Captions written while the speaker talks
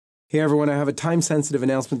Hey everyone, I have a time-sensitive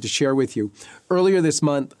announcement to share with you. Earlier this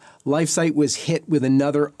month, LifeSite was hit with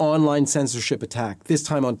another online censorship attack, this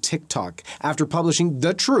time on TikTok, after publishing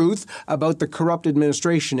the truth about the corrupt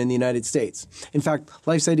administration in the United States. In fact,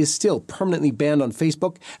 LifeSite is still permanently banned on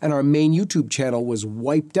Facebook, and our main YouTube channel was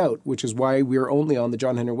wiped out, which is why we're only on the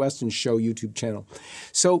John Henry Weston Show YouTube channel.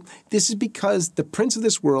 So this is because the prince of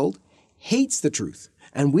this world hates the truth.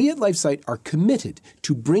 And we at LifeSite are committed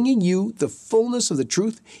to bringing you the fullness of the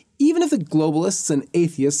truth, even if the globalists and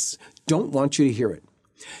atheists don't want you to hear it.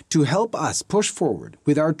 To help us push forward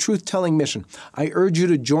with our truth-telling mission, I urge you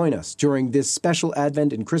to join us during this special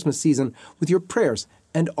Advent and Christmas season with your prayers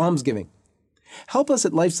and almsgiving. Help us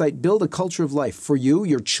at LifeSite build a culture of life for you,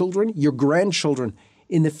 your children, your grandchildren,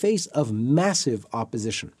 in the face of massive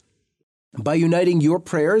opposition. By uniting your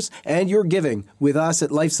prayers and your giving with us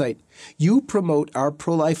at LifeSite, you promote our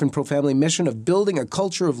pro-life and pro-family mission of building a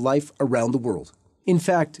culture of life around the world. In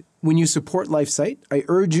fact, when you support LifeSite, I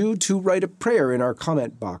urge you to write a prayer in our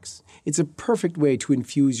comment box. It's a perfect way to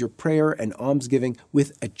infuse your prayer and almsgiving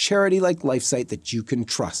with a charity like LifeSite that you can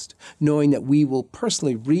trust, knowing that we will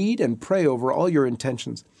personally read and pray over all your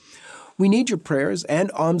intentions. We need your prayers and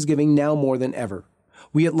almsgiving now more than ever.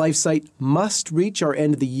 We at LifeSite must reach our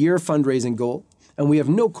end of the year fundraising goal, and we have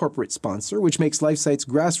no corporate sponsor, which makes LifeSite's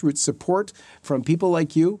grassroots support from people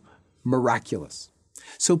like you miraculous.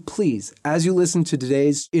 So please, as you listen to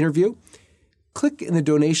today's interview, click in the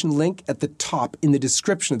donation link at the top in the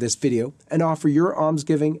description of this video and offer your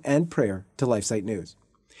almsgiving and prayer to LifeSite News.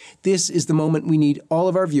 This is the moment we need all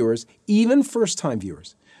of our viewers, even first-time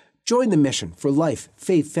viewers. Join the mission for life,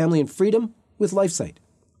 faith, family, and freedom with LifeSite.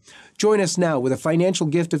 Join us now with a financial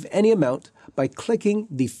gift of any amount by clicking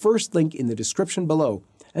the first link in the description below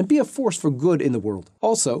and be a force for good in the world.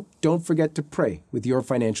 Also, don't forget to pray with your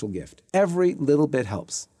financial gift. Every little bit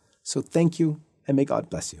helps. So thank you, and may God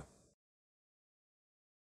bless you.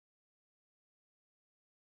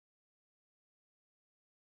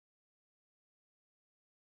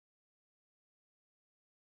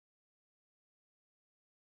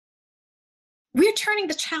 We're turning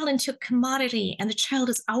the child into a commodity, and the child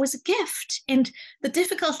is always a gift. And the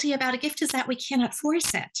difficulty about a gift is that we cannot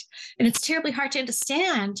force it. And it's terribly hard to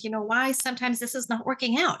understand, why sometimes this is not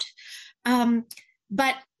working out.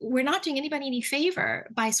 But we're not doing anybody any favor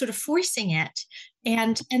by sort of forcing it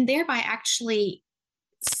and thereby actually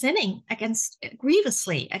sinning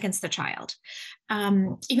grievously against the child.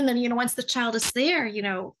 Even though, once the child is there,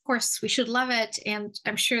 of course we should love it. And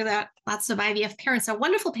I'm sure that lots of IVF parents are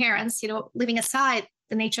wonderful parents, leaving aside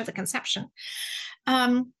the nature of the conception.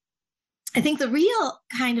 I think the real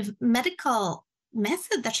kind of medical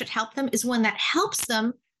method that should help them is one that helps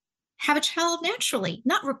them have a child naturally,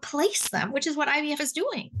 not replace them, which is what IVF is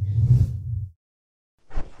doing.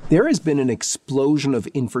 There has been an explosion of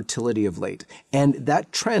infertility of late, and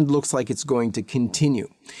that trend looks like it's going to continue.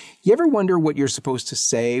 You ever wonder what you're supposed to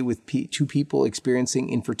say to people experiencing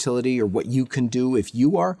infertility, or what you can do if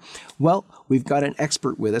you are? Well, we've got an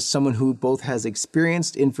expert with us, someone who both has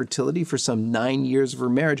experienced infertility for some 9 years of her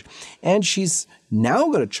marriage, and she's now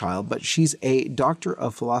got a child, but she's a doctor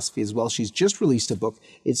of philosophy as well. She's just released a book.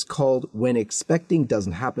 It's called When Expecting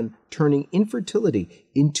Doesn't Happen, Turning Infertility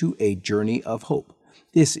into a Journey of Hope.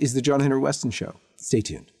 This is the John Henry Weston Show. Stay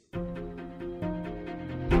tuned.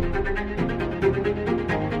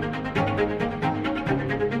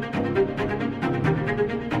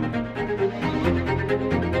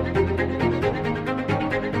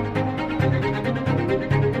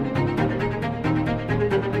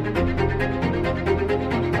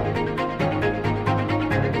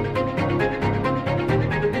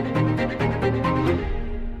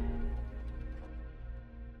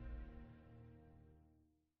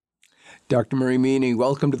 Dr. Marie Meany,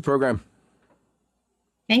 welcome to the program.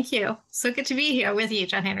 Thank you. So good to be here with you,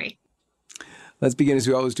 John Henry. Let's begin as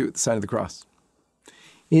we always do at the sign of the cross.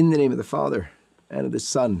 In the name of the Father, and of the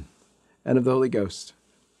Son, and of the Holy Ghost.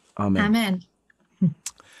 Amen. Amen.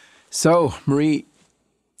 So, Marie,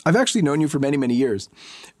 I've actually known you for many, many years,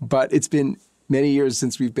 but it's been many years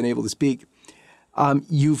since we've been able to speak.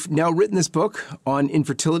 You've now written this book on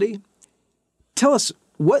infertility. Tell us,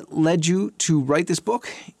 what led you to write this book,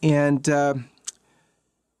 and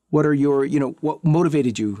what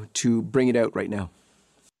motivated you to bring it out right now?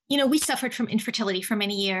 We suffered from infertility for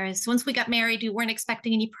many years. Once we got married, we weren't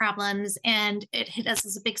expecting any problems, and it hit us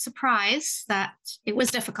as a big surprise that it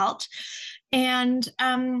was difficult. And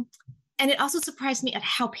it also surprised me at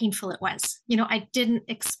how painful it was. I didn't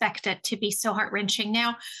expect it to be so heart-wrenching.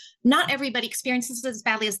 Now, not everybody experiences it as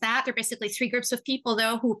badly as that. There are basically 3 groups of people,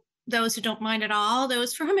 though, who those who don't mind at all,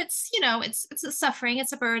 those for whom it's, it's a suffering,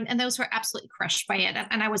 it's a burden, and those who are absolutely crushed by it.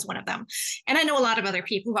 And I was one of them. And I know a lot of other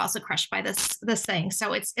people who are also crushed by this thing.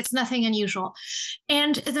 So it's nothing unusual.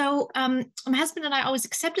 And though my husband and I always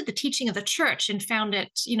accepted the teaching of the church and found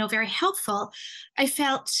it, very helpful, I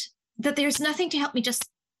felt that there's nothing to help me just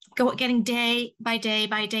getting day by day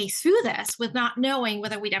by day through this with not knowing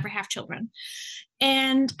whether we'd ever have children.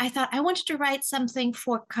 And I thought I wanted to write something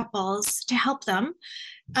for couples to help them,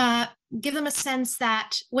 give them a sense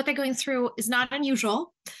that what they're going through is not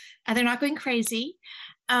unusual, they're not going crazy,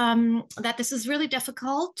 that this is really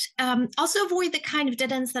difficult. Also avoid the kind of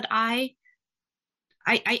dead ends that I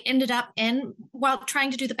ended up in while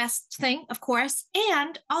trying to do the best thing, of course,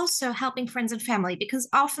 and also helping friends and family, because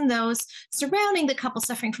often those surrounding the couple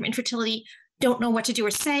suffering from infertility don't know what to do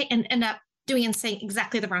or say and end up doing and saying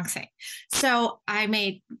exactly the wrong thing. So I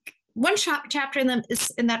made one chapter in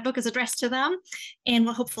that book is addressed to them and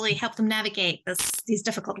will hopefully help them navigate these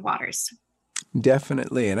difficult waters.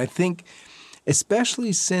 Definitely. And I think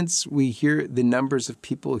especially since we hear the numbers of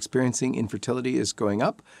people experiencing infertility is going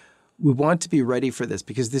up, we want to be ready for this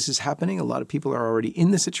because this is happening. A lot of people are already in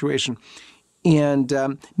the situation. And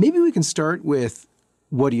maybe we can start with,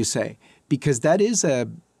 what do you say? Because that's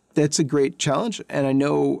a great challenge. And I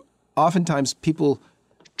know oftentimes people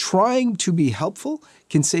trying to be helpful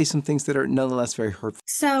can say some things that are nonetheless very hurtful.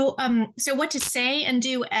 So what to say and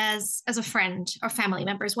do as a friend or family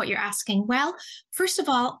member is what you're asking. Well, first of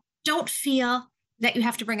all, don't feel that you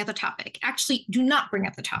have to bring up the topic. Actually, do not bring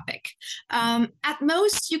up the topic. At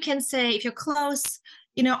most, you can say, if you're close,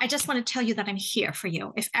 I just want to tell you that I'm here for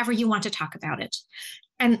you if ever you want to talk about it.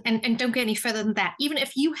 And don't get any further than that. Even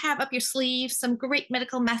if you have up your sleeve some great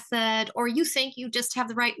medical method, or you think you just have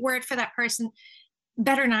the right word for that person,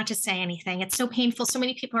 better not to say anything. It's so painful. So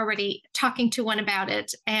many people are already talking to one about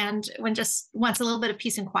it, and one just wants a little bit of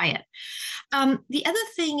peace and quiet. The other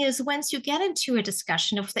thing is, once you get into a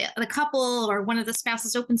discussion, if the couple or one of the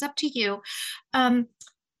spouses opens up to you,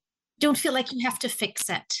 don't feel like you have to fix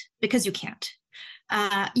it, because you can't.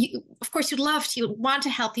 Of course, you'd want to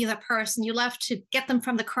help the other person. You love to get them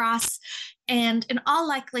from the cross. And in all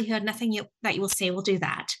likelihood, nothing that you will say will do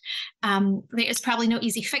that. There is probably no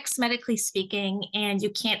easy fix, medically speaking, and you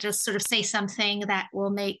can't just sort of say something that will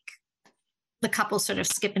make the couple sort of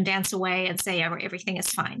skip and dance away and say everything is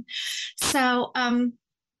fine. So, and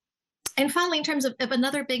finally, in terms of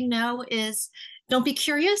another big no is, don't be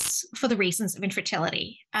curious for the reasons of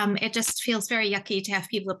infertility. It just feels very yucky to have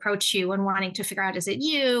people approach you and wanting to figure out, is it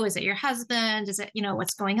you? Is it your husband? Is it,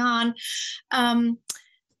 what's going on? As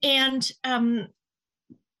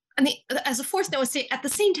a fourth note, at the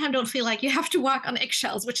same time, don't feel like you have to walk on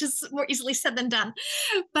eggshells, which is more easily said than done.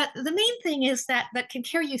 But the main thing is that can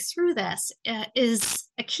carry you through this is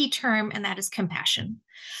a key term, and that is compassion.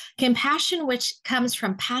 Compassion, which comes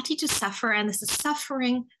from pati, to suffer, and this is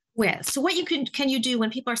suffering with. So what can you do when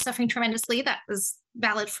people are suffering tremendously? That is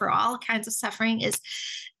valid for all kinds of suffering, is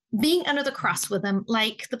being under the cross with them,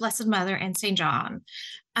 like the Blessed Mother and St. John.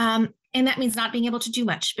 And that means not being able to do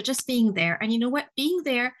much, but just being there. And you know what? Being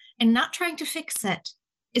there and not trying to fix it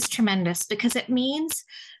is tremendous, because it means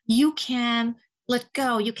you can let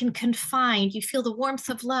go, you can confide, you feel the warmth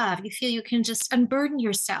of love, you feel you can just unburden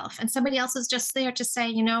yourself. And somebody else is just there to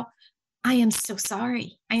say, I am so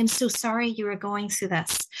sorry. I am so sorry you are going through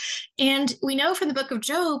this. And we know from the book of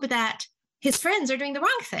Job that his friends are doing the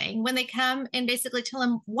wrong thing when they come and basically tell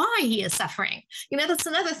him why he is suffering. That's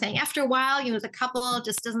another thing. After a while, the couple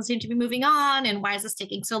just doesn't seem to be moving on. And why is this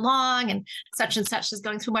taking so long? And such is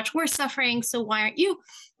going through much worse suffering. So why aren't you?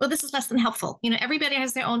 Well, this is less than helpful. Everybody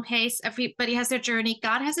has their own pace. Everybody has their journey.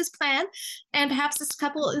 God has his plan. And perhaps this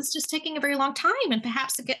couple is just taking a very long time, and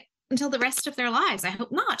perhaps until the rest of their lives. I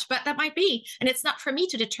hope not, but that might be. And it's not for me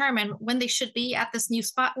to determine when they should be at this new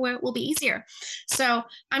spot where it will be easier. So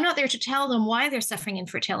I'm not there to tell them why they're suffering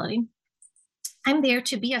infertility. I'm there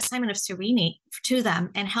to be a Simon of Cyrene to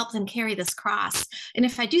them and help them carry this cross. And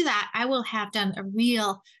if I do that, I will have done a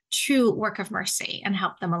real, true work of mercy and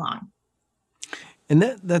help them along. And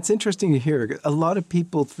that's interesting to hear. A lot of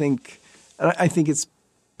people think, and I think it's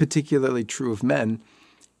particularly true of men,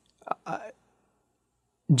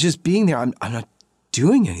 just being there, I'm not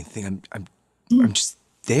doing anything. I'm just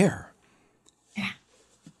there. Yeah,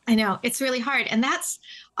 I know. It's really hard. And that's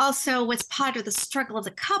also what's part of the struggle of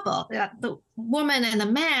the couple. The woman and the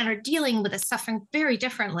man are dealing with the suffering very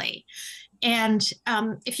differently. And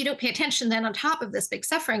if you don't pay attention, then on top of this big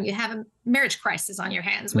suffering, you have a marriage crisis on your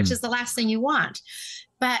hands, which is the last thing you want.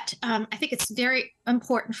 But I think it's very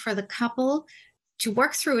important for the couple to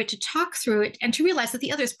work through it, to talk through it, and to realize that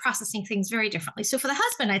the other is processing things very differently. So for the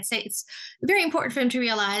husband, I'd say it's very important for him to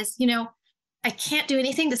realize, I can't do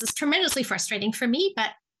anything. This is tremendously frustrating for me,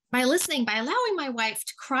 but by listening, by allowing my wife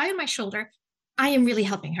to cry on my shoulder, I am really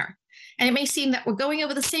helping her. And it may seem that we're going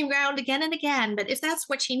over the same ground again and again, but if that's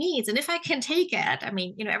what she needs, and if I can take it, I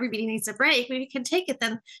mean, everybody needs a break. If you can take it,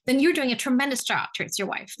 then you're doing a tremendous job towards your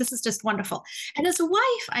wife. This is just wonderful. And as a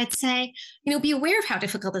wife, I'd say, be aware of how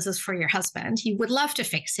difficult this is for your husband. He would love to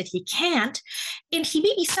fix it. He can't. And he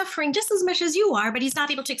may be suffering just as much as you are, but he's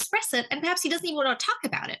not able to express it. And perhaps he doesn't even want to talk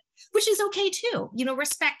about it, which is okay too.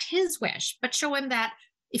 Respect his wish, but show him that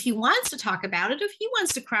if he wants to talk about it, if he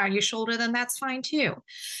wants to cry on your shoulder, then that's fine too.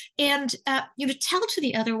 And, tell to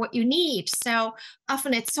the other what you need. So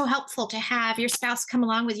often it's so helpful to have your spouse come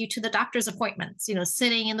along with you to the doctor's appointments,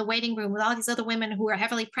 sitting in the waiting room with all these other women who are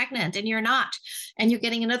heavily pregnant and you're not, and you're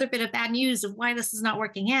getting another bit of bad news of why this is not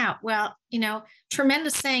working out. Well,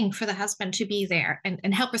 tremendous thing for the husband to be there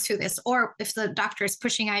and help us through this. Or if the doctor is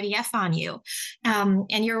pushing IVF on you,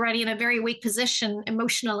 and you're already in a very weak position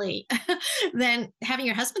emotionally, then having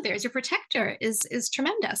your husband there as your protector is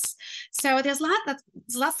tremendous. So there's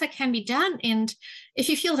lots that can be done. And if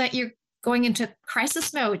you feel that you're going into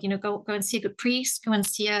crisis mode, go and see a good priest, go and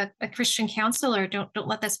see a Christian counselor. Don't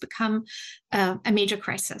let this become a major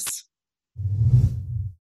crisis.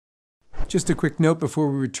 Just a quick note before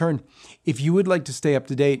we return. If you would like to stay up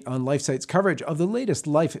to date on LifeSite's coverage of the latest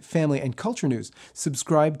life, family, and culture news,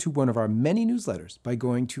 subscribe to one of our many newsletters by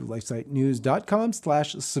going to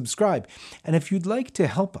lifesitenews.com/subscribe. And if you'd like to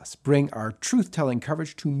help us bring our truth-telling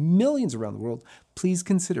coverage to millions around the world, please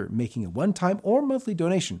consider making a one-time or monthly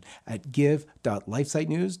donation at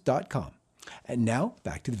give.lifesitenews.com. And now,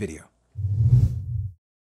 back to the video.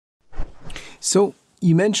 So,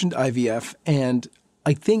 you mentioned IVF, and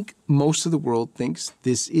I think most of the world thinks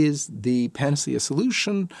this is the panacea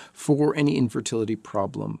solution for any infertility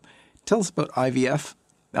problem. Tell us about IVF.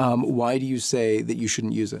 Why do you say that you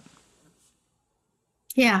shouldn't use it?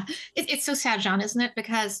 Yeah, it's so sad, John, isn't it?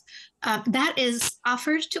 Because that is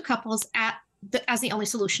offered to couples as the only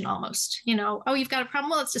solution almost. Oh, you've got a problem?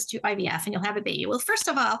 Well, let's just do IVF and you'll have a baby. Well, first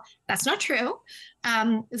of all, that's not true.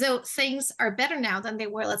 Though things are better now than they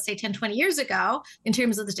were, let's say 10, 20 years ago, in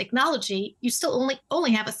terms of the technology, you still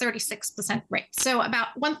only have a 36% rate. So about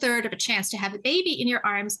 1/3 of a chance to have a baby in your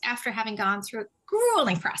arms after having gone through a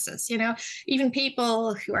grueling process. Even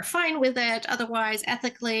people who are fine with it, otherwise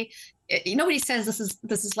ethically, nobody says this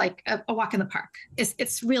is like a walk in the park.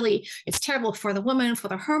 It's terrible for the woman, for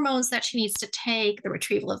the hormones that she needs to take, the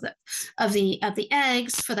retrieval of the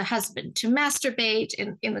eggs, for the husband to masturbate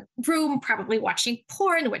in the room, probably watching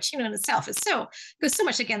porn, which in itself goes so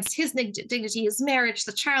much against his dignity, his marriage,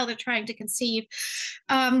 the child they're trying to conceive.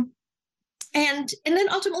 And then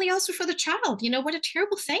ultimately also for the child, what a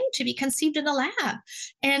terrible thing to be conceived in a lab.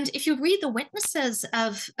 And if you read the witnesses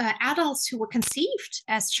of adults who were conceived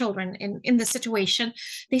as children in this situation,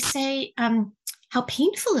 they say how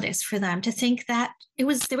painful it is for them to think that they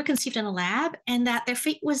were conceived in a lab and that their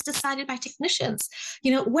fate was decided by technicians.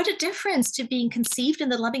 What a difference to being conceived in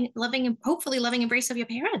the loving and hopefully loving embrace of your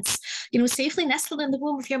parents, safely nestled in the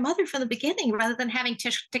womb of your mother from the beginning, rather than having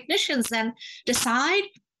technicians then decide,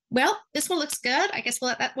 well, this one looks good. I guess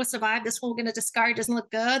that will survive. This one we're going to discard. Doesn't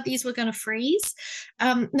look good. These we're going to freeze.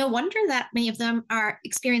 No wonder that many of them are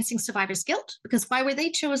experiencing survivor's guilt, because why were they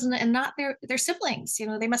chosen and not their siblings?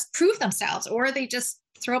 They must prove themselves, or they just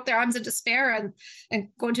throw up their arms in despair and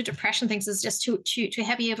go into depression. Things is just too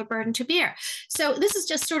heavy of a burden to bear. So this is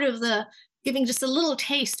just sort of giving just a little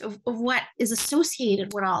taste of what is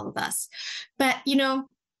associated with all of us. But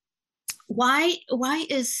why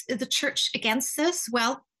is the church against this?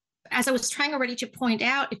 Well, as I was trying already to point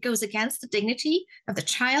out, it goes against the dignity of the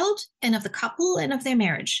child and of the couple and of their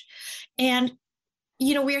marriage. And,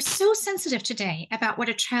 we are so sensitive today about what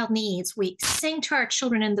a child needs. We sing to our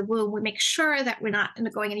children in the womb. We make sure that we're not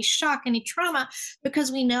undergoing any shock, any trauma, because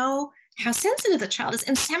we know how sensitive the child is.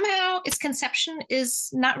 And somehow its conception is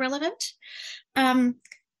not relevant.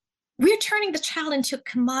 We're turning the child into a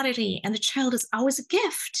commodity, and the child is always a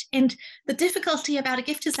gift. And the difficulty about a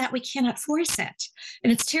gift is that we cannot force it.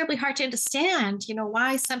 And it's terribly hard to understand,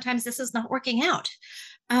 why sometimes this is not working out.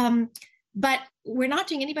 But we're not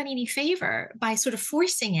doing anybody any favor by sort of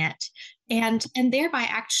forcing it and thereby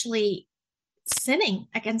actually sinning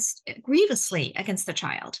grievously against the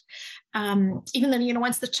child. Even though,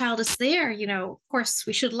 once the child is there, of course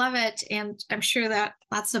we should love it. And I'm sure that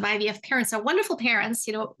lots of IVF parents are wonderful parents,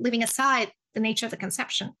 leaving aside the nature of the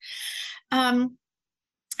conception. I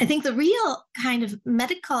think the real kind of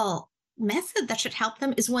medical method that should help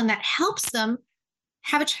them is one that helps them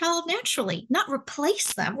have a child naturally, not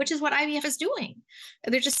replace them, which is what IVF is doing.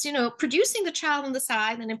 They're just, producing the child on the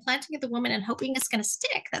side and implanting it the woman and hoping it's going to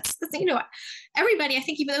stick. That's the thing, everybody, I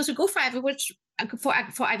think even those who go for IVF, for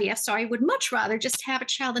IVF, would much rather just have a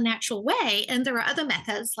child the natural way. And there are other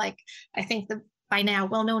methods, like I think the by now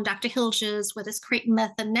well-known Dr. Hilges with his Creighton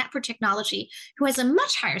method, NAPR technology, who has a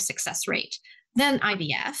much higher success rate than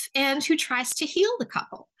IVF and who tries to heal the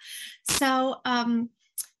couple. So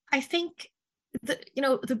I think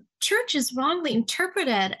the church is wrongly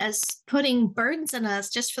interpreted as putting burdens on us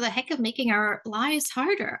just for the heck of making our lives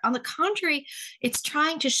harder. On the contrary, it's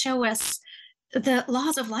trying to show us the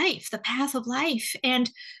laws of life, the path of life,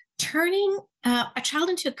 and turning a child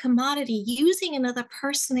into a commodity, using another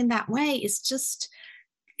person in that way is just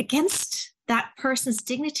against that person's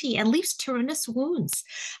dignity and leaves horrendous wounds.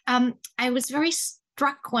 I was very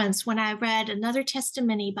struck once when I read another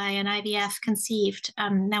testimony by an IVF conceived,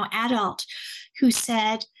 now adult, who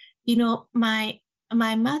said, my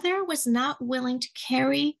mother was not willing to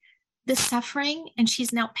carry the suffering, and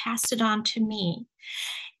she's now passed it on to me.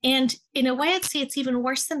 And in a way, I'd say it's even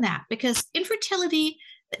worse than that, because infertility,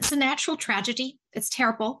 it's a natural tragedy. It's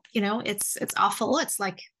terrible. It's awful. It's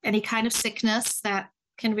like any kind of sickness that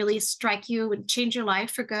can really strike you and change your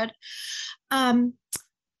life for good.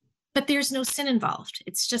 But there's no sin involved.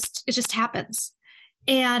 It just happens.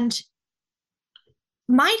 And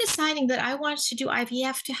my deciding that I want to do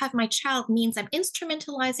IVF to have my child means I'm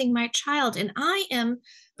instrumentalizing my child, and I am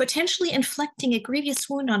potentially inflicting a grievous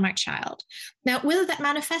wound on my child. Now, whether that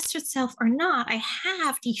manifests itself or not, I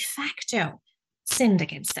have de facto sinned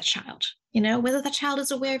against the child, whether the child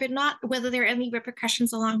is aware of it or not, whether there are any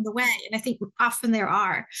repercussions along the way. And I think often there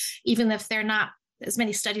are, even if there are not as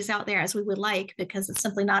many studies out there as we would like, because it's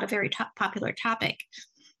simply not a very popular topic.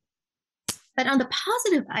 But on the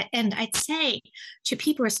positive end, I'd say to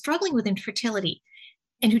people who are struggling with infertility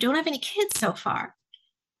and who don't have any kids so far,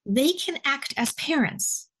 they can act as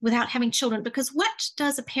parents without having children, because what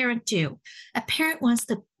does a parent do? A parent wants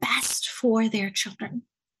the best for their children.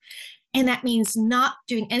 And that means not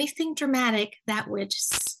doing anything dramatic that would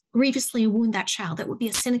grievously wound that child. That would be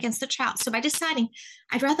a sin against the child. So by deciding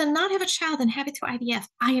I'd rather not have a child than have it through IVF,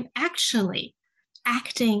 I am actually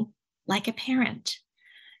acting like a parent.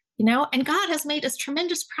 And God has made us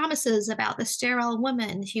tremendous promises about the sterile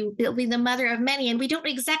woman who will be the mother of many, and we don't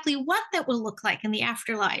know exactly what that will look like in the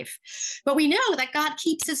afterlife. But we know that God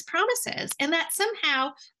keeps his promises, and that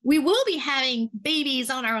somehow we will be having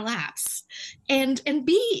babies on our laps and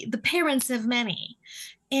be the parents of many.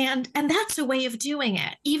 And that's a way of doing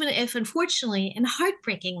it, even if, unfortunately and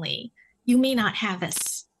heartbreakingly, you may not have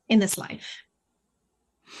this in this life.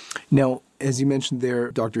 Now, as you mentioned there,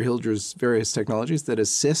 Dr. Hilger's various technologies that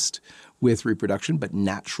assist with reproduction, but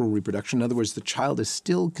natural reproduction. In other words, the child is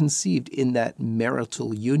still conceived in that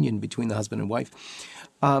marital union between the husband and wife,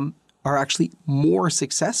 are actually more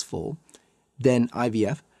successful than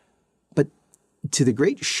IVF. But to the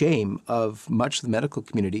great shame of much of the medical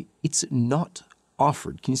community, it's not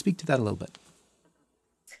offered. Can you speak to that a little bit?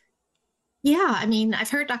 Yeah, I mean, I've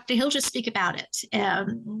heard Dr. Hilger speak about it,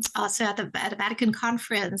 also at a Vatican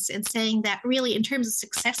conference, and saying that really, in terms of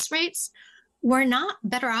success rates, we're not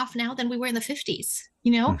better off now than we were in the 50s.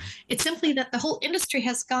 It's simply that the whole industry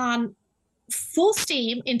has gone full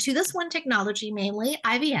steam into this one technology, mainly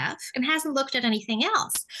IVF, and hasn't looked at anything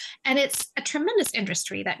else. And it's a tremendous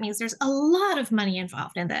industry. That means there's a lot of money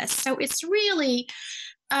involved in this. So it's really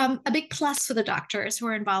a big plus for the doctors who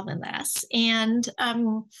are involved in this. And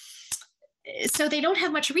so they don't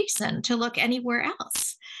have much reason to look anywhere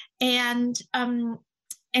else. And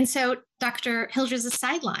so Dr. Hilgers is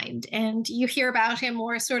sidelined, and you hear about him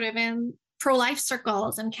more sort of in pro-life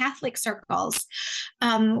circles and Catholic circles.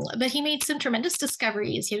 But he made some tremendous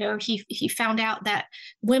discoveries. He found out that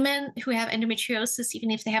women who have endometriosis, even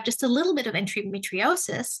if they have just a little bit of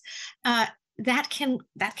endometriosis, that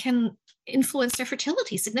can influence their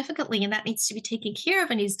fertility significantly, and that needs to be taken care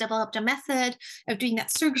of. And he's developed a method of doing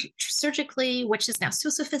that surgically, which is now so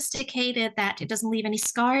sophisticated that it doesn't leave any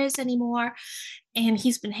scars anymore. And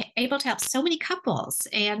he's been able to help so many couples.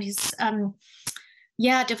 And he's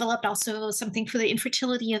developed also something for the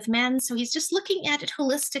infertility of men. So he's just looking at it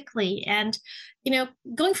holistically. And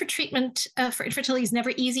going for treatment for infertility is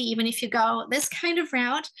never easy, even if you go this kind of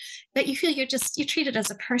route, but you feel you're treated as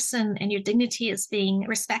a person and your dignity is being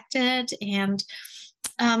respected. And,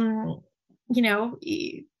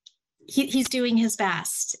 he's doing his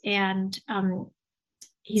best. And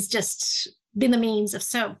he's just been the means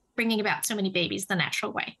of bringing about so many babies the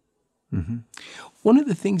natural way. Mm-hmm. One of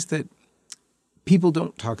the things that people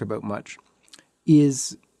don't talk about much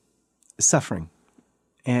is suffering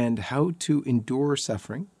and how to endure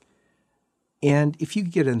suffering. And if you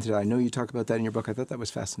could get into that, I know you talk about that in your book. I thought that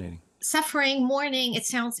was fascinating. Suffering, mourning, it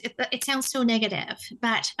sounds so negative,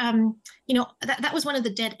 but that was one of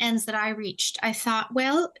the dead ends that I reached. I thought,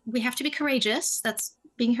 well, we have to be courageous. That's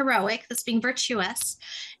being heroic. That's being virtuous.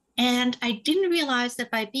 And I didn't realize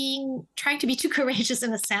that by trying to be too courageous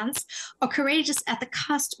in a sense, or courageous at the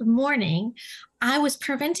cost of mourning, I was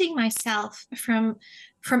preventing myself from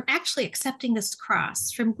actually accepting this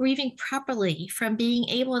cross, from grieving properly, from being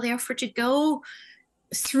able, therefore, to go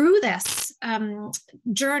through this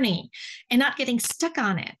journey and not getting stuck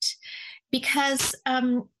on it. Because,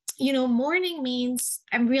 mourning means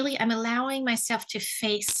I'm allowing myself to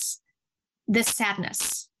face this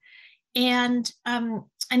sadness. And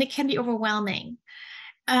it can be overwhelming.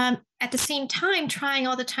 At the same time, trying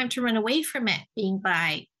all the time to run away from it, being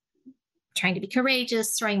by trying to be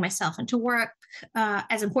courageous, throwing myself into work,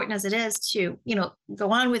 as important as it is to,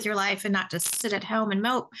 go on with your life and not just sit at home and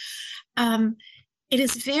mope. It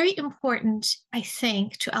is very important, I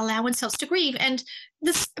think, to allow oneself to grieve. And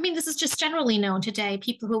this is just generally known today.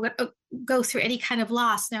 People who go through any kind of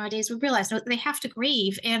loss nowadays will realize they have to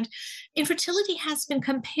grieve. And infertility has been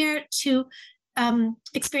compared to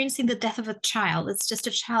experiencing the death of a child. It's just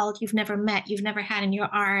a child you've never met, you've never had in your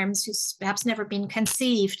arms, who's perhaps never been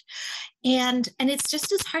conceived. And it's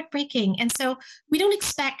just as heartbreaking. And so we don't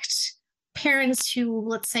expect parents who,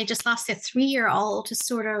 let's say, just lost their 3-year-old to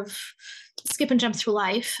sort of skip and jump through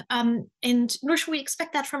life. And nor should we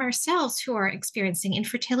expect that from ourselves who are experiencing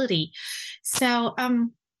infertility. So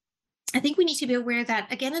I think we need to be aware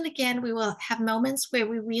that again and again, we will have moments where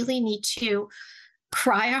we really need to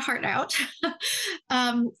cry our heart out,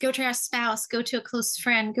 go to our spouse, go to a close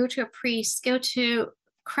friend, go to a priest, go to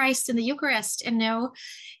Christ in the Eucharist and know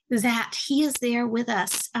that he is there with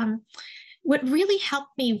us. What really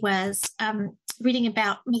helped me was reading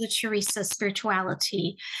about Mother Teresa's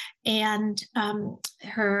spirituality and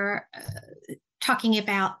her talking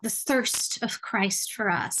about the thirst of Christ for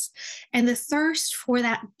us and the thirst for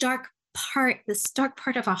that this dark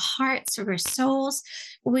part of our hearts or our souls,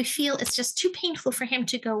 where we feel it's just too painful for him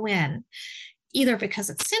to go in, either because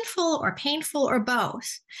it's sinful or painful or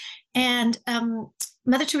both. And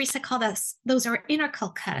Mother Teresa called those are inner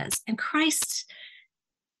Calcuttas, and Christ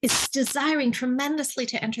is desiring tremendously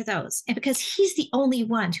to enter those, and because he's the only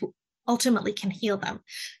one who ultimately can heal them.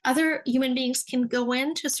 Other human beings can go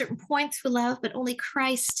in to a certain point through love, but only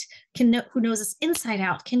Christ who knows us inside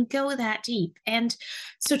out, can go that deep. And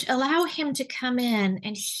so to allow him to come in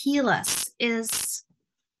and heal us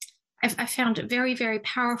I found it very, very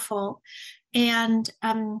powerful. And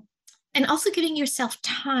also giving yourself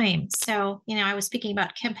time. So, I was speaking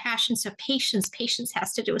about compassion. So patience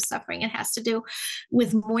has to do with suffering. It has to do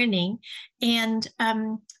with mourning. And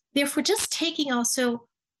therefore, just taking also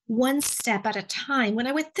one step at a time. When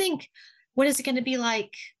I would think, what is it going to be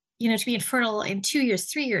like, to be infertile in 2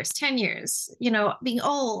 years, 3 years, 10 years, being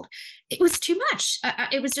old, it was too much.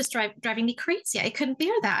 It was just driving me crazy. I couldn't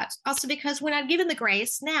bear that. Also because we're not given the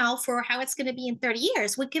grace now for how it's going to be in 30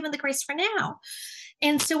 years. We're given the grace for now.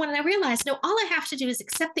 And so when I realized, no, all I have to do is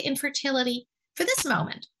accept the infertility for this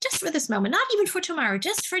moment, just for this moment, not even for tomorrow,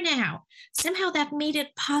 just for now. Somehow that made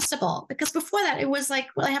it possible. Because before that, it was like,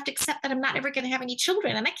 well, I have to accept that I'm not ever going to have any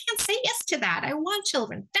children. And I can't say yes to that. I want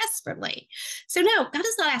children desperately. So no, God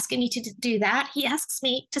is not asking me to do that. He asks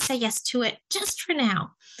me to say yes to it just for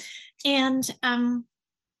now. And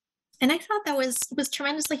I thought that was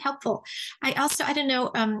tremendously helpful. I don't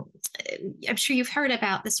know, I'm sure you've heard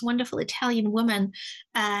about this wonderful Italian woman,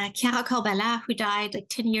 Chiara Colbella, who died like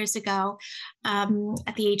 10 years ago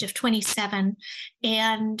at the age of 27.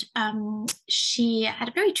 And she had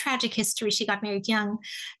a very tragic history. She got married young.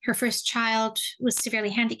 Her first child was severely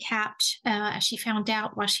handicapped. She found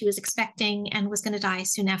out while she was expecting and was going to die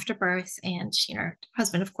soon after birth. And she and her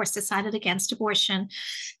husband, of course, decided against abortion.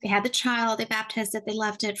 They had the child, they baptized it, they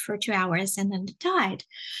loved it for 2 hours, and then it died.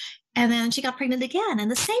 And then she got pregnant again, and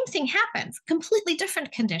the same thing happened, completely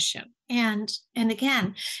different condition. And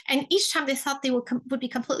again, and each time they thought they would be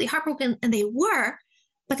completely heartbroken, and they were,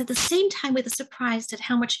 but at the same time, we were surprised at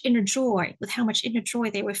how much inner joy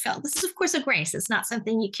they were filled. This is, of course, a grace. It's not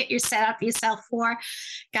something you set up yourself for.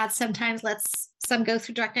 God sometimes lets some go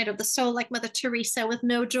through dark night of the soul, like Mother Teresa, with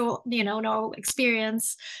no joy, no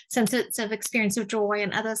experience, sense of experience of joy,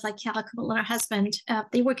 and others like Chiara and her husband,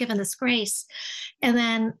 they were given this grace. And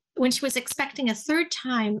then when she was expecting a third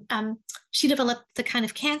time, she developed the kind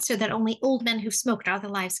of cancer that only old men who smoked all their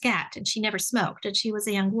lives get. And she never smoked, and she was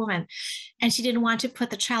a young woman, and she didn't want to put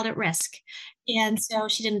the child at risk. And so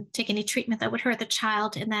she didn't take any treatment that would hurt the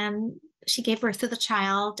child. And then she gave birth to the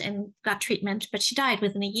child and got treatment, but she died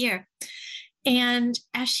within a year. And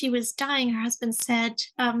as she was dying, her husband said,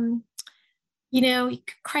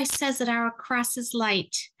 Christ says that our cross is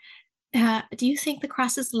light. Do you think the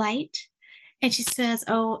cross is light? And she says,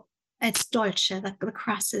 oh, it's dolce. The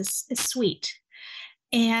cross is sweet.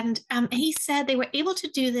 And he said they were able to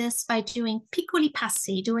do this by doing piccoli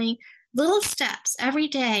passi, doing little steps every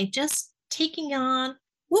day, just taking on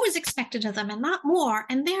what was expected of them and not more.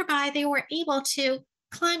 And thereby they were able to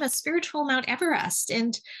climb a spiritual Mount Everest.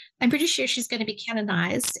 And I'm pretty sure she's going to be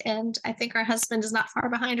canonized. And I think her husband is not far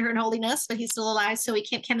behind her in holiness, but he's still alive, so we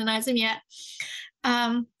can't canonize him yet.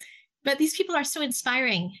 But these people are so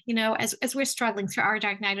inspiring, as we're struggling through our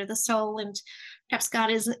dark night of the soul, and perhaps God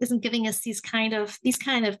isn't giving us these kind of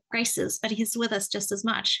graces, but He's with us just as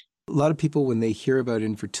much. A lot of people, when they hear about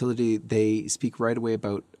infertility, they speak right away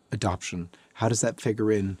about adoption. How does that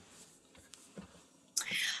figure in?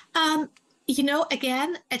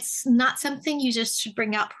 Again, it's not something you just should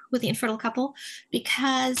bring up with the infertile couple,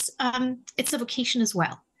 because it's a vocation as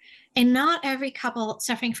well. And not every couple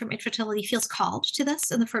suffering from infertility feels called to this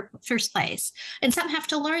in the first place. And some have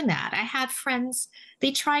to learn that. I had friends,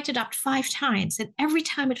 they tried to adopt 5 times, and every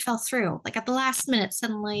time it fell through. Like at the last minute,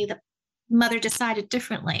 suddenly the mother decided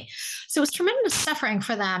differently. So it was tremendous suffering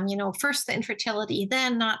for them. First the infertility,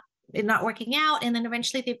 then not working out, and then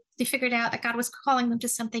eventually they figured out that God was calling them to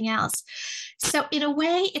something else. So in a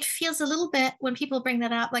way, it feels a little bit, when people bring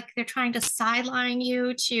that up, like they're trying to sideline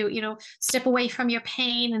you to, step away from your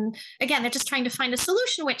pain. And again, they're just trying to find a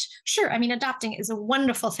solution, which, sure, adopting is a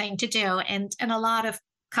wonderful thing to do. And a lot of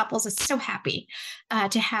couples are so happy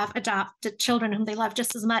to have adopted children whom they love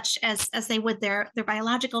just as much as they would their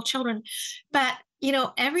biological children. But,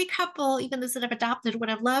 every couple, even those that have adopted, would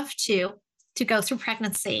have loved to go through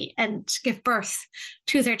pregnancy and give birth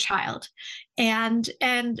to their child. And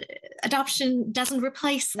adoption doesn't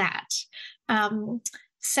replace that.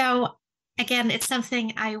 So again, it's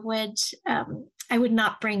something I would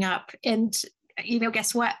not bring up. And,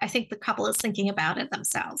 guess what? I think the couple is thinking about it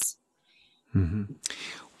themselves. Mm-hmm.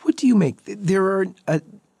 What do you make? There are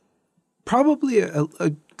probably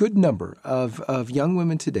a good number of young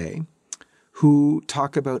women today who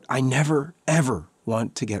talk about, I never, ever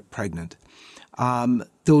want to get pregnant.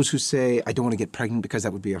 Those who say, I don't want to get pregnant because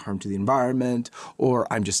that would be a harm to the environment, or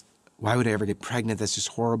why would I ever get pregnant? That's just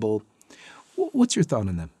horrible. What's your thought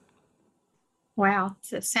on them? Wow.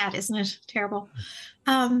 It's sad, isn't it? Terrible.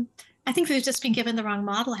 I think they've just been given the wrong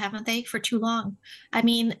model, haven't they, for too long?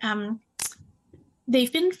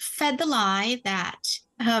 They've been fed the lie that,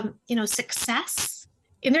 success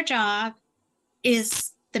in their job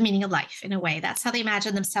is the meaning of life in a way. That's how they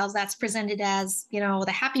imagine themselves. That's presented as,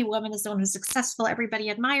 the happy woman is the one who's successful. Everybody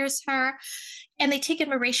admires her. And they take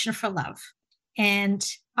admiration for love. And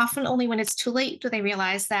often only when it's too late do they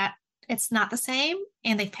realize that it's not the same,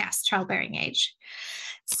 and they've passed childbearing age.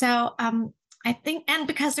 So I think, and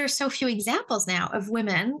because there are so few examples now of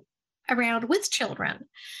women around with children,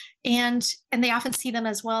 and they often see them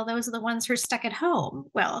as, well, those are the ones who are stuck at home.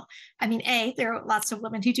 Well, there are lots of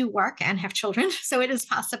women who do work and have children. So it is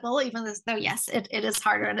possible, even though, yes, it is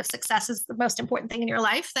harder. And if success is the most important thing in your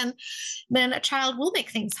life, then a child will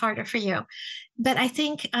make things harder for you. But I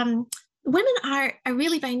think women are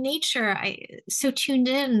really by nature so tuned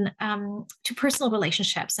in to personal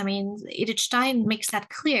relationships. Edith Stein makes that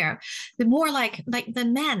clear. They're more like the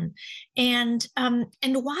men. And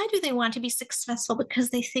why do they want to be successful?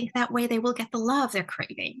 Because they think that way they will get the love they're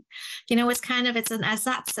craving. It's an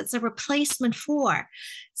ersatz, it's a replacement for.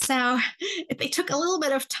 So if they took a little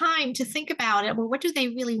bit of time to think about it, well, what do they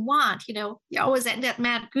really want? You always end that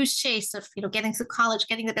mad goose chase of, getting through college,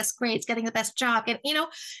 getting the best grades, getting the best job, and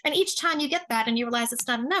each time you get that and you realize it's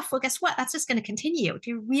not enough, well, guess what? That's just going to continue. Do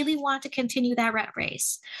you really want to continue that rat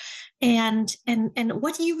race? And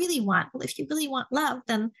what do you really want? Well, if you really want love,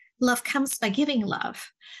 then love comes by giving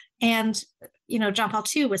love. And, John Paul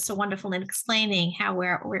II was so wonderful in explaining how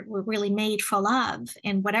we're really made for love,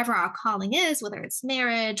 and whatever our calling is, whether it's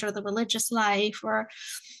marriage or the religious life or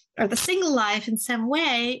the single life, in some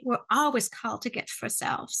way, we're always called to give for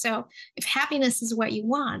self. So if happiness is what you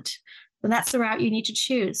want, then that's the route you need to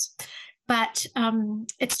choose. But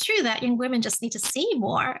it's true that young women just need to see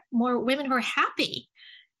more women who are happy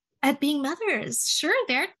at being mothers. Sure,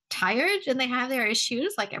 they're tired and they have their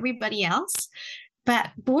issues like everybody else.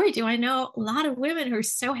 But boy, do I know a lot of women who are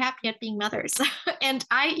so happy at being mothers. And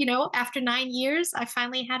after 9 years, I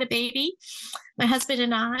finally had a baby, my husband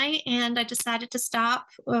and I decided to stop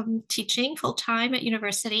teaching full time at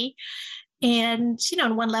university. And,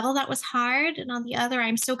 on one level that was hard. And on the other,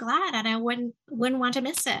 I'm so glad, and I wouldn't want to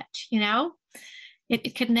miss it,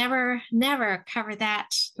 it could never cover that.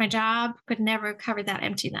 My job could never cover that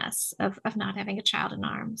emptiness of not having a child in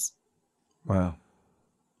arms. Wow.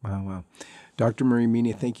 Wow, wow. Dr. Marie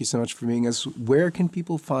Meany, thank you so much for being us. Where can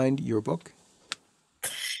people find your book?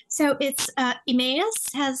 So it's Emmaus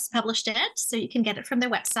has published it, so you can get it from their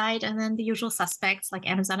website, and then the usual suspects like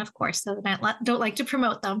Amazon, of course, so I don't like to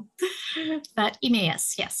promote them. But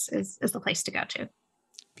Emmaus, yes, is the place to go to.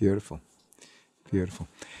 Beautiful. Beautiful.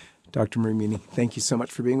 Dr. Marie Meany, thank you so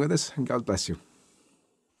much for being with us, and God bless you.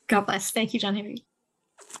 God bless. Thank you, John Henry.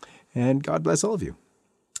 And God bless all of you.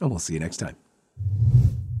 And we'll see you next time.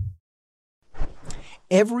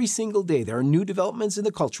 Every single day, there are new developments in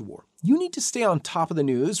the culture war. You need to stay on top of the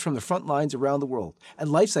news from the front lines around the world. At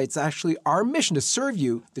LifeSite, it's actually our mission to serve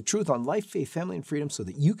you the truth on life, faith, family, and freedom so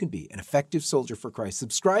that you can be an effective soldier for Christ.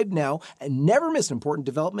 Subscribe now and never miss an important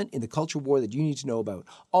development in the culture war that you need to know about,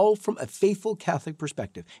 all from a faithful Catholic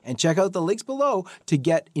perspective. And check out the links below to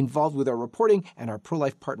get involved with our reporting and our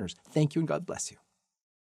pro-life partners. Thank you and God bless you.